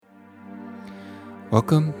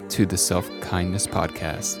Welcome to the Self-Kindness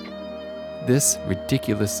Podcast. This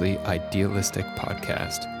ridiculously idealistic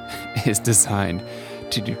podcast is designed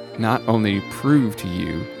to not only prove to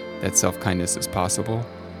you that self-kindness is possible,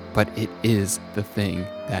 but it is the thing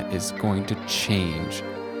that is going to change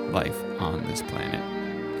life on this planet.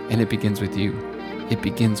 And it begins with you. It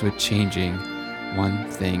begins with changing one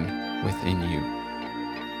thing within you.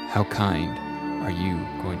 How kind are you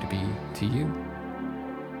going to be to you?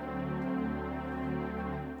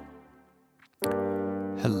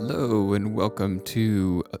 Hello and welcome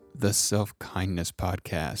to the Self-Kindness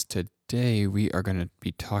Podcast. Today we are going to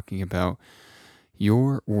be talking about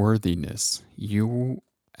your worthiness,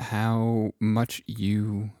 how much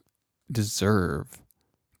you deserve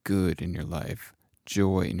good in your life,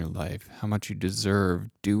 joy in your life, how much you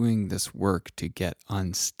deserve doing this work to get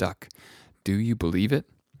unstuck. Do you believe it?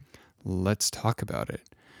 Let's talk about it.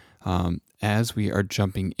 As we are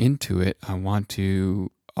jumping into it, I want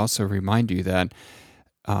to also remind you that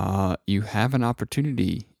you have an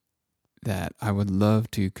opportunity that I would love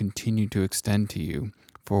to continue to extend to you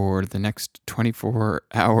for the next 24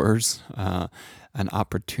 hours, an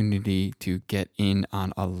opportunity to get in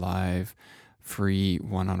on a live, free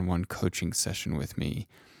one-on-one coaching session with me.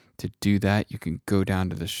 To do that, you can go down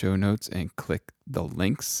to the show notes and click the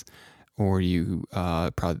links, or you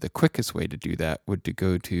probably the quickest way to do that would to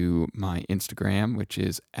go to my Instagram, which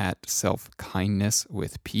is at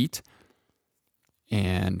selfkindnesswithpete.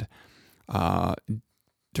 And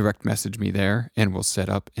direct message me there and we'll set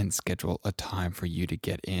up and schedule a time for you to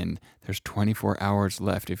get in. There's 24 hours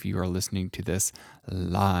left if you are listening to this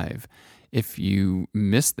live. If you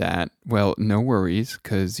miss that, well, no worries,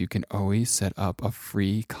 because you can always set up a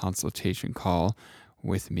free consultation call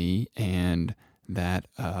with me, and that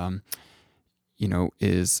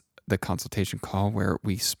is the consultation call where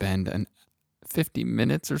we spend 50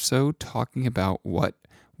 minutes or so talking about what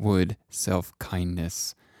would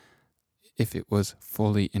self-kindness, if it was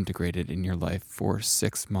fully integrated in your life for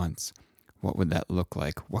 6 months, what would that look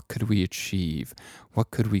like? What could we achieve? What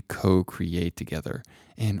could we co-create together?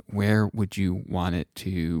 And where would you want it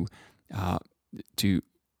to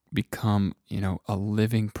become, a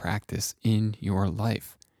living practice in your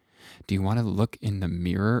life? Do you want to look in the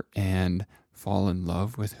mirror and fall in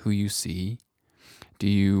love with who you see? Do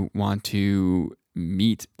you want to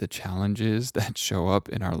meet the challenges that show up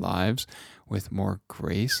in our lives with more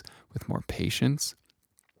grace, with more patience?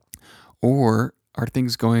 Or are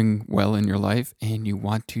things going well in your life and you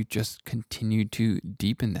want to just continue to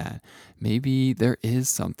deepen that? Maybe there is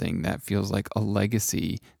something that feels like a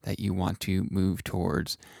legacy that you want to move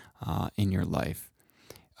towards in your life.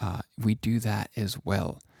 We do that as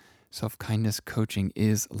well. Self-kindness coaching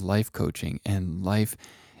is life coaching, and life,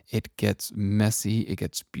 it gets messy, it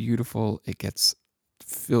gets beautiful, it gets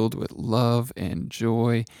filled with love and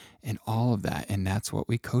joy and all of that. And that's what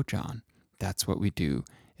we coach on. That's what we do.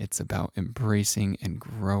 It's about embracing and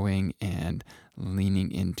growing and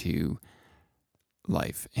leaning into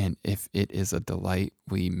life. And if it is a delight,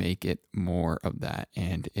 we make it more of that.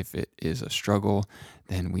 And if it is a struggle,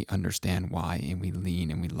 then we understand why and we lean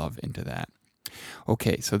and we love into that.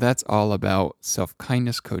 Okay, so that's all about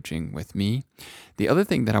self-kindness coaching with me. The other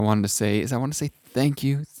thing that I wanted to say is I want to say thank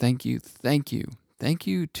you, thank you, thank you. Thank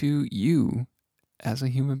you to you as a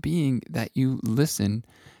human being that you listen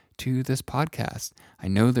to this podcast. I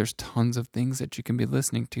know there's tons of things that you can be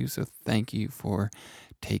listening to, so thank you for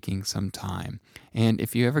taking some time. And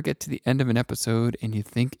if you ever get to the end of an episode and you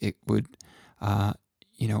think it would,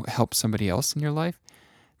 help somebody else in your life,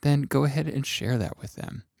 then go ahead and share that with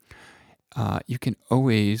them. You can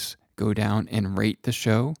always go down and rate the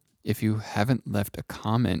show. If you haven't left a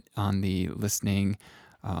comment on the listening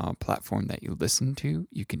platform that you listen to,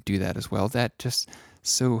 you can do that as well. That just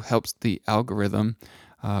so helps the algorithm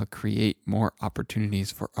create more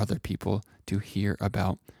opportunities for other people to hear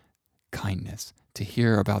about kindness, to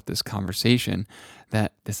hear about this conversation,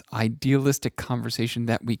 that this idealistic conversation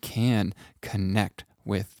that we can connect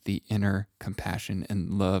with the inner compassion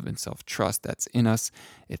and love and self-trust that's in us.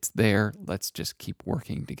 It's there. Let's just keep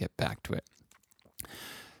working to get back to it.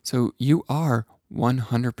 So you are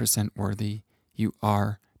 100% worthy. You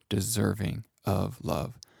are deserving of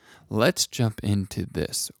love. Let's jump into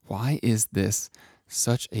this. Why is this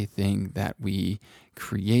such a thing that we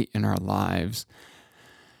create in our lives?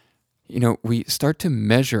 We start to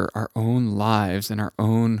measure our own lives and our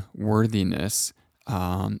own worthiness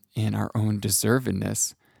and our own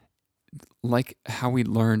deservedness like how we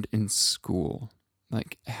learned in school,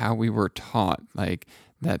 like how we were taught, like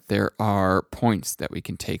that there are points that we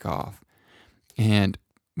can take off. And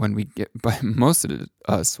when we get, but most of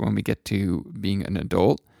us, when we get to being an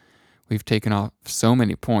adult, We've taken off so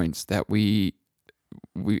many points that we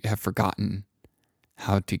have forgotten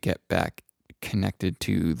how to get back connected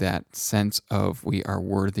to that sense of we are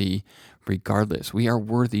worthy regardless. We are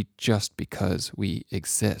worthy just because we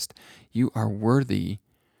exist. You are worthy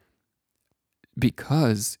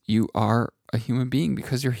because you are a human being,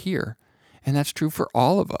 because you're here. And that's true for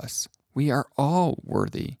all of us. We are all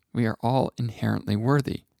worthy. We are all inherently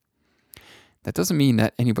worthy. That doesn't mean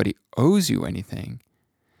that anybody owes you anything,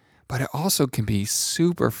 but it also can be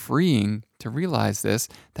super freeing to realize this,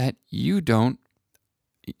 that you don't,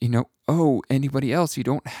 owe anybody else. You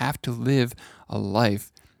don't have to live a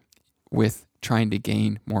life with trying to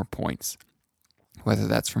gain more points, whether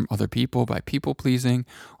that's from other people by people pleasing,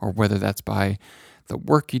 or whether that's by the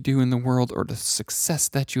work you do in the world or the success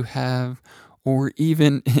that you have, or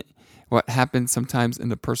even what happens sometimes in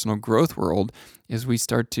the personal growth world is we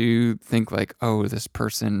start to think like, oh, this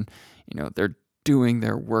person, they're doing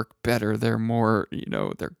their work better. They're more,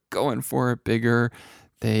 they're going for it bigger.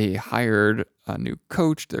 They hired a new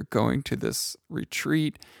coach. They're going to this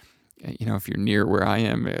retreat. If you're near where I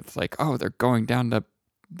am, it's like, oh, they're going down to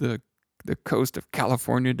the coast of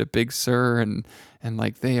California to Big Sur, and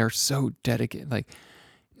like they are so dedicated. Like,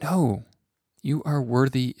 no, you are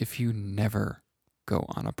worthy if you never go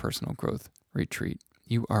on a personal growth retreat.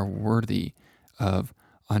 You are worthy of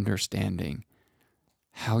understanding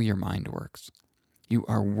how your mind works. You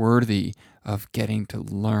are worthy of getting to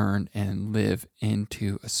learn and live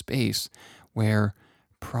into a space where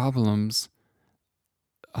problems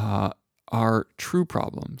are true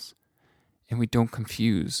problems, and we don't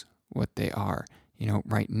confuse what they are.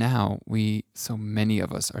 Right now, so many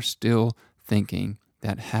of us are still thinking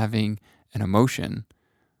that having an emotion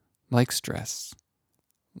like stress,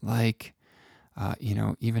 like,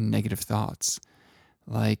 even negative thoughts,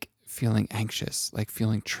 like feeling anxious, like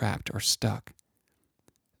feeling trapped or stuck,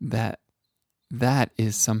 that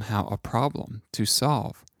is somehow a problem to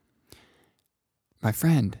solve. My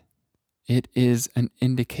friend, it is an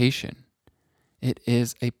indication. It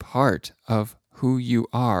is a part of who you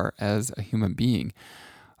are as a human being.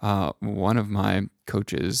 One of my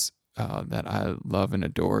coaches that I love and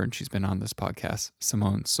adore, and she's been on this podcast,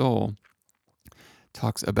 Simone Soul,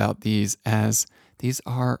 talks about these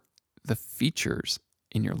are the features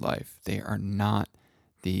in your life. They are not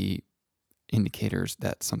the indicators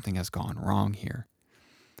that something has gone wrong here.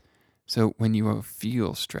 So when you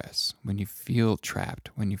feel stress, when you feel trapped,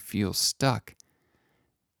 when you feel stuck,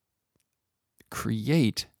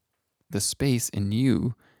 create the space in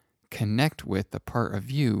you, connect with the part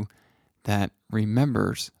of you that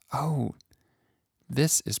remembers, oh,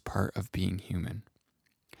 this is part of being human.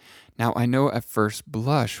 Now, I know at first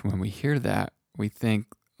blush when we hear that, we think,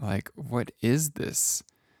 like, what is this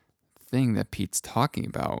thing that Pete's talking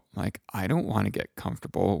about? Like, I don't want to get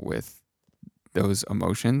comfortable with those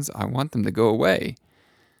emotions. I want them to go away.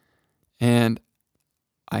 And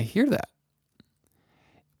I hear that.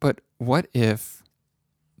 But what if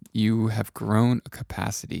you have grown a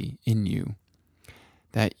capacity in you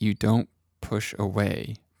that you don't push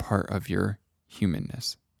away part of your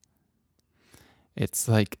humanness? It's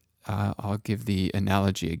like, I'll give the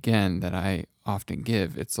analogy again that I often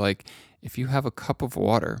give. It's like if you have a cup of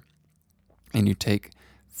water and you take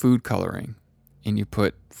food coloring and you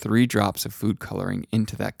put 3 drops of food coloring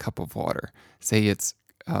into that cup of water. Say it's,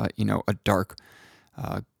 a dark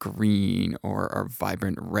green or a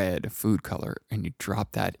vibrant red food color, and you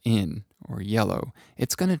drop that in, or yellow.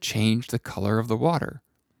 It's going to change the color of the water.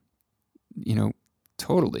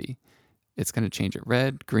 Totally. It's going to change it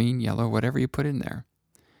red, green, yellow, whatever you put in there.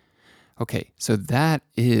 Okay, so that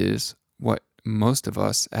is what most of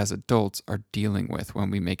us as adults are dealing with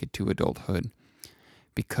when we make it to adulthood,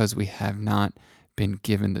 because we have not been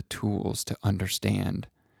given the tools to understand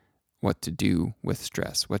what to do with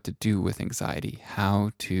stress, what to do with anxiety,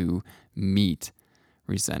 how to meet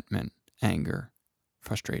resentment, anger,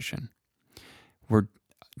 frustration.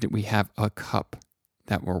 We have a cup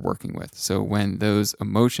that we're working with. So when those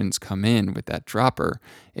emotions come in with that dropper,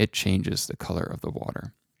 it changes the color of the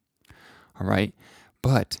water. All right?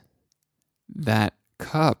 But that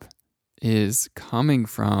cup is coming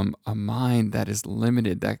from a mind that is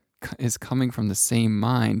limited, that is coming from the same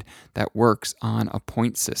mind that works on a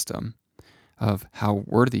point system of how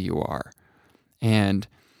worthy you are. And,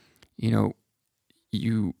 hold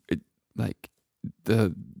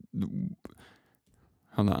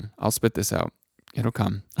on, I'll spit this out. It'll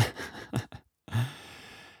come.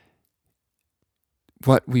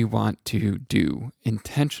 What we want to do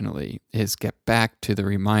intentionally is get back to the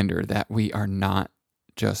reminder that we are not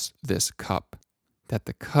just this cup, that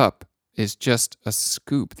the cup is just a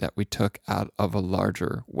scoop that we took out of a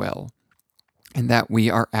larger well, and that we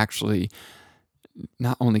are actually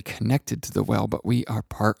not only connected to the well, but we are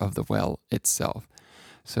part of the well itself.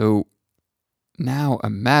 So now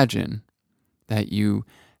imagine that you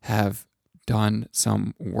have done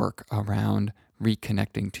some work around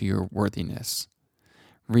reconnecting to your worthiness,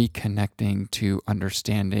 reconnecting to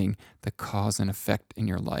understanding the cause and effect in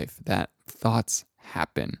your life, that thoughts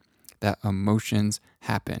happen, that emotions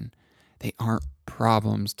happen. They aren't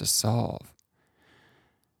problems to solve.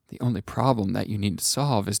 The only problem that you need to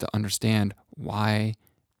solve is to understand, why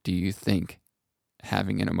do you think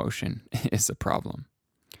having an emotion is a problem?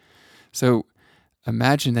 So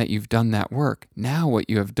imagine that you've done that work. Now what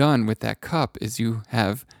you have done with that cup is you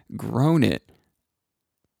have grown it.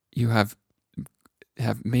 You have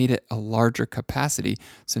made it a larger capacity.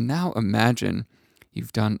 So now imagine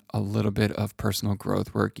you've done a little bit of personal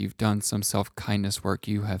growth work. You've done some self-kindness work.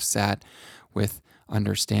 You have sat with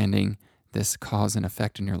understanding this cause and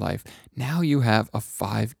effect in your life. Now you have a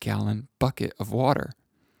 5-gallon bucket of water.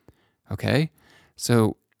 Okay?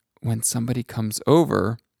 So when somebody comes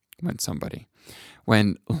over,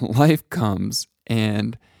 when life comes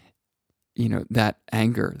and, that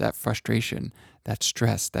anger, that frustration, that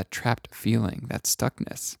stress, that trapped feeling, that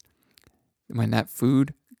stuckness, when that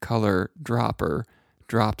food color dropper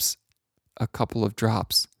drops a couple of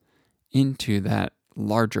drops into that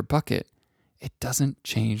larger bucket, it doesn't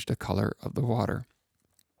change the color of the water.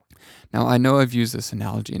 Now, I know I've used this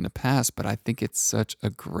analogy in the past, but I think it's such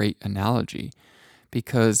a great analogy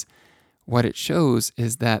because what it shows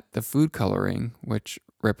is that the food coloring, which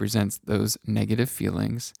represents those negative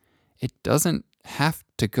feelings, it doesn't have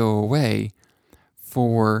to go away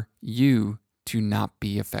for you to not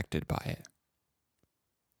be affected by it.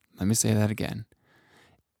 Let me say that again.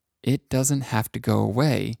 It doesn't have to go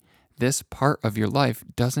away. This part of your life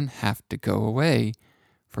doesn't have to go away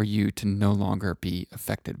for you to no longer be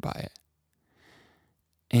affected by it.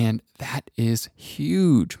 And that is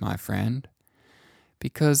huge, my friend,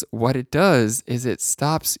 because what it does is it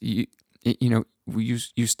stops you.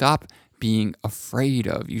 You stop being afraid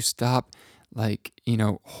of. You stop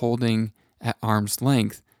holding at arm's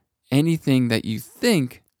length anything that you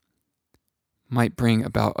think might bring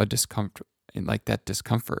about a discomfort, like that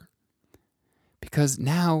discomfort. Because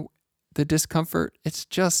now the discomfort, it's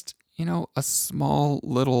just, a small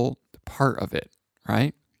little part of it,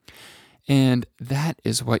 right? And that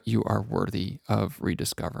is what you are worthy of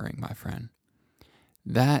rediscovering, my friend.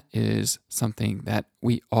 That is something that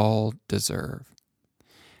we all deserve.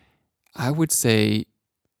 I would say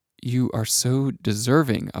you are so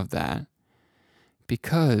deserving of that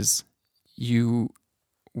because you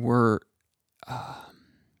were,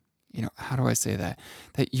 how do I say that?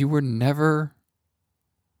 That you were never,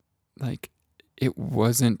 it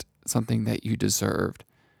wasn't something that you deserved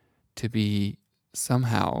to be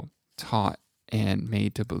somehow taught and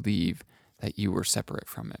made to believe that you were separate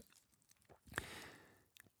from it.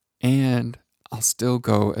 And I'll still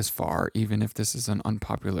go as far, even if this is an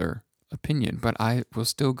unpopular opinion, but I will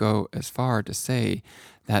still go as far to say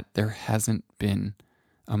that there hasn't been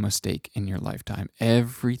a mistake in your lifetime.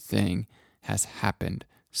 Everything has happened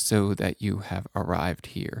so that you have arrived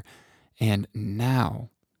here. And now,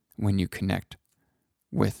 when you connect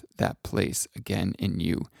with that place again in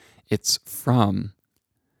you, it's from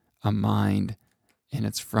a mind and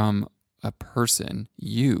it's from a person,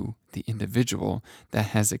 you, the individual, that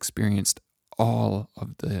has experienced all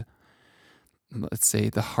of the, let's say,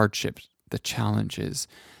 the hardships, the challenges,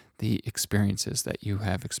 the experiences that you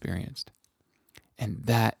have experienced. And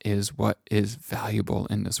that is what is valuable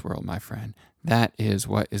in this world, my friend. That is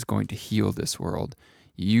what is going to heal this world.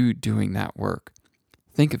 You doing that work.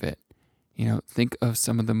 Think of it. Think of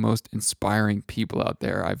some of the most inspiring people out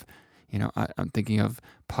there. I'm thinking of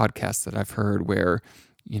podcasts that I've heard where,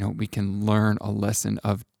 we can learn a lesson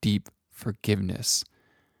of deep forgiveness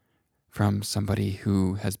from somebody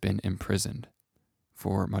who has been imprisoned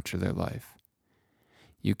for much of their life.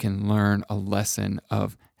 You can learn a lesson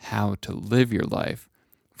of how to live your life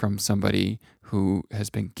from somebody who has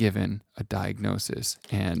been given a diagnosis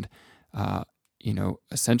and,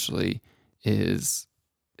 essentially is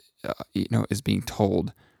being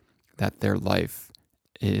told that their life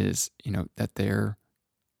is, that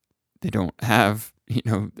they don't have,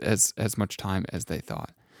 as much time as they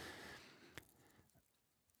thought.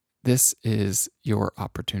 This is your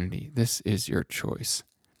opportunity. This is your choice.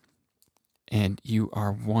 And you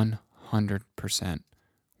are 100%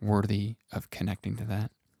 worthy of connecting to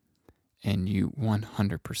that. And you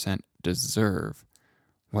 100% deserve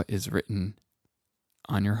what is written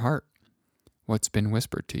on your heart, what's been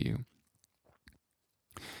whispered to you.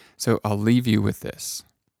 So I'll leave you with this,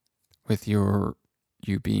 with you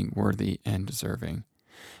being worthy and deserving.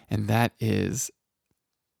 And that is,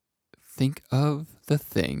 think of the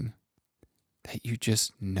thing that you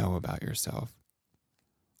just know about yourself.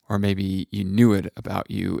 Or maybe you knew it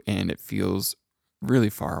about you and it feels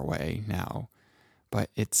really far away now,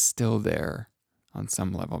 but it's still there on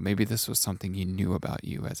some level. Maybe this was something you knew about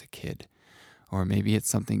you as a kid. Or maybe it's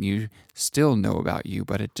something you still know about you,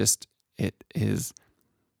 but it's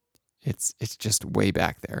just way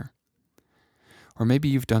back there. Or maybe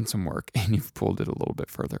you've done some work and you've pulled it a little bit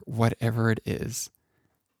further. Whatever it is,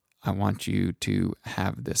 I want you to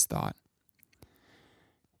have this thought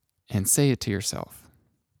and say it to yourself.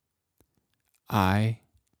 I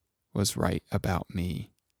was right about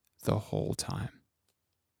me the whole time.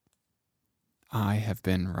 I have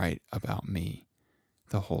been right about me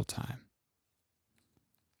the whole time.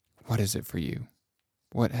 What is it for you?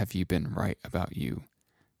 What have you been right about you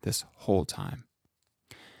this whole time?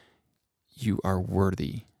 You are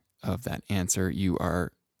worthy of that answer. You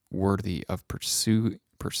are worthy of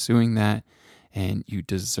pursuing that, and you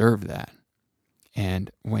deserve that. And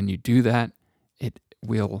when you do that, it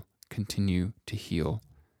will continue to heal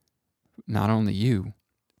not only you,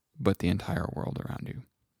 but the entire world around you.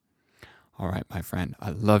 All right, my friend,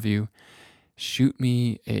 I love you. Shoot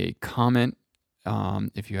me a comment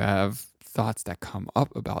if you have thoughts that come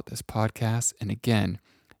up about this podcast. And again,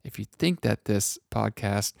 if you think that this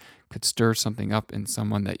podcast could stir something up in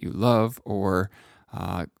someone that you love or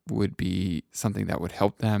would be something that would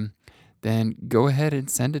help them, then go ahead and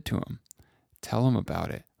send it to them. Tell them about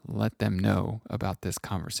it. Let them know about this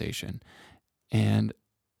conversation and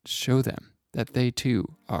show them that they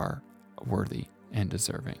too are worthy and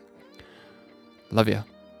deserving. Love ya.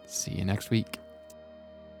 See you next week.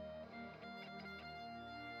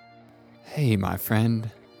 Hey, my friend,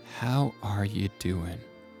 how are you doing?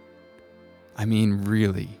 I mean,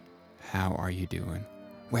 really, how are you doing?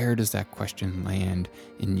 Where does that question land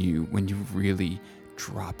in you when you really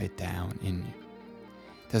drop it down in you?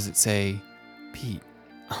 Does it say, Pete,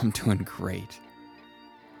 I'm doing great?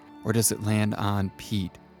 Or does it land on,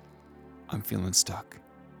 Pete, I'm feeling stuck?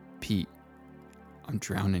 Pete, I'm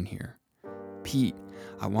drowning here. Pete,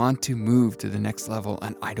 I want to move to the next level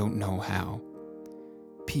and I don't know how.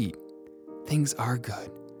 Pete, things are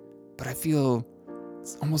good, but I feel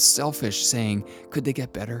it's almost selfish saying, could they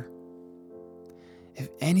get better? If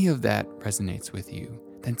any of that resonates with you,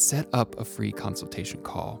 then set up a free consultation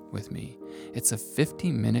call with me. It's a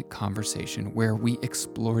 15-minute conversation where we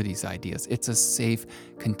explore these ideas. It's a safe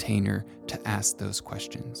container to ask those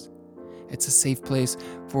questions. It's a safe place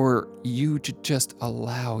for you to just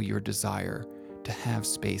allow your desire to have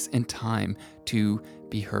space and time to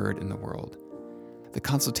be heard in the world. The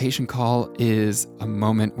consultation call is a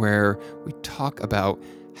moment where we talk about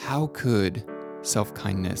how could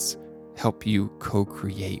self-kindness help you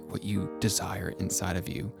co-create what you desire inside of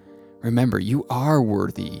you. Remember, you are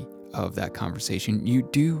worthy of that conversation. You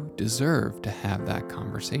do deserve to have that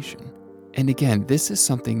conversation. And again, this is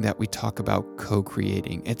something that we talk about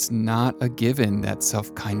co-creating. It's not a given that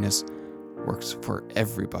self-kindness works for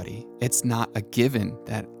everybody. It's not a given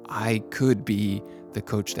that I could be the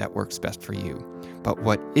coach that works best for you. But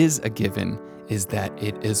what is a given is that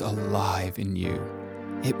it is alive in you.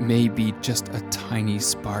 It may be just a tiny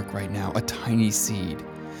spark right now, a tiny seed.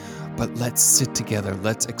 But let's sit together.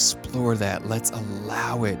 Let's explore that. Let's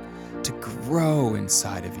allow it to grow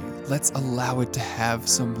inside of you. Let's allow it to have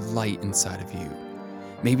some light inside of you.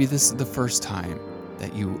 Maybe this is the first time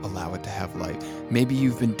that you allow it to have light. Maybe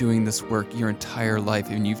you've been doing this work your entire life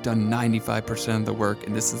and you've done 95% of the work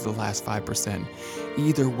and this is the last 5%.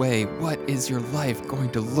 Either way, what is your life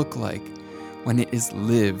going to look like when it is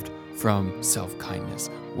lived from self-kindness?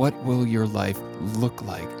 What will your life look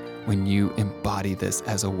like when you embody this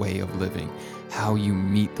as a way of living? How you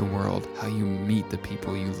meet the world, how you meet the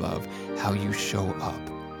people you love, how you show up.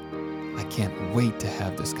 I can't wait to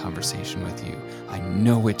have this conversation with you. I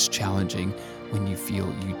know it's challenging when you feel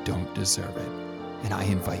you don't deserve it. And I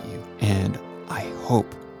invite you, and I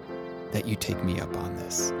hope that you take me up on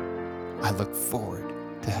this. I look forward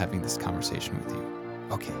to having this conversation with you.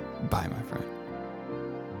 Okay, bye, my friend.